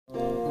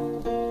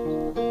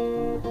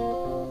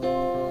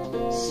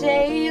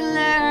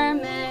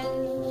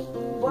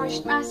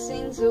washed my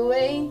sins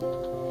away,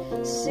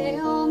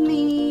 sailed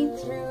me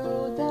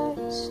through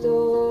the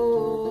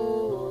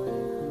storm.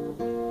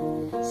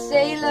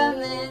 Sailor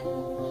man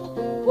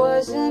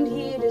wasn't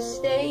here to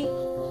stay,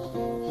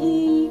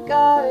 he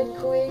got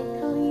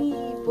quickly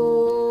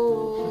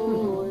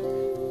bored.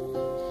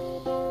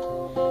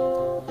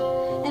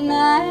 And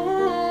I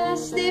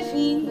asked if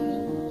he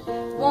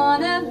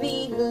wanted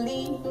me to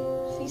leave.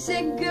 He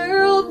said,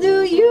 girl,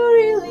 do you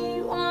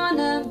really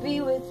wanna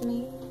be with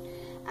me?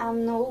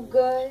 I'm no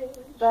good,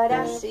 but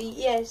I say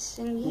yes,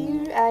 and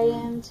here I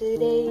am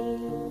today.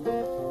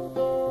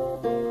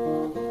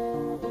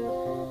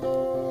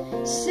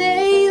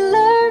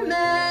 Sailor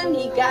man,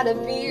 he got a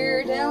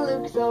beard and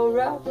looked all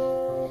rough,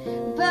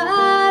 but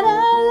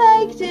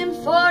I liked him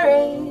for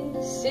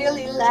his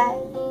silly laugh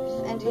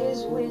and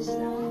his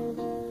wisdom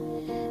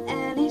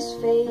and his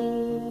faith.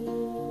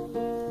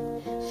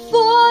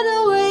 For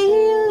the way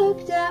he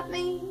looked at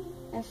me,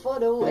 and for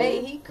the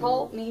way he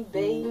called me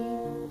babe.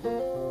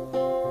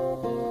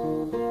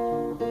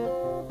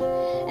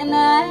 And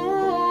I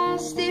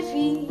asked if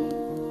he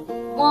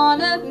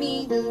wanted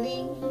me to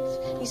leave.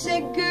 He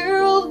said,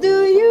 girl,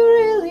 do you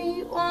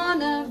really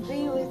wanna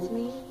be with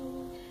me?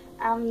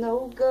 I'm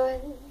no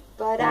good,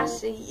 but I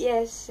say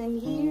yes, and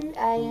here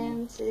I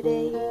am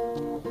today.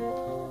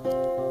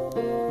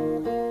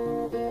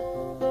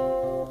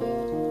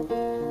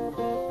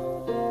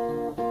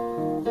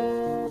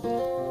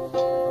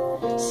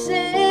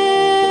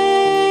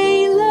 Sailor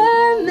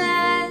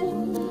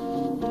man,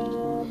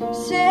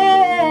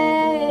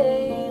 sailor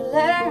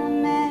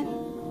man,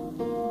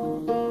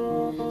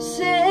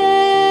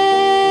 sailor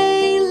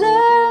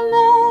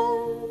man,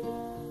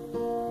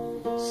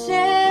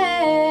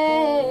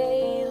 sailor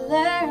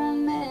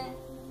man.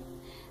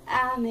 I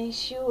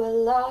miss you a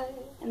lot,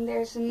 and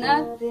there's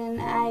nothing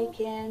I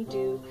can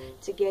do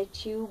to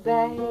get you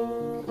back.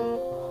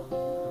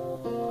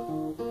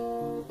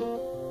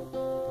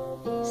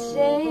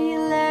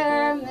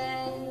 Sailor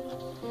man,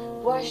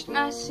 washed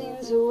my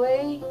sins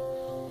away,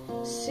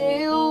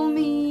 sailed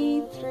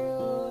me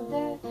through the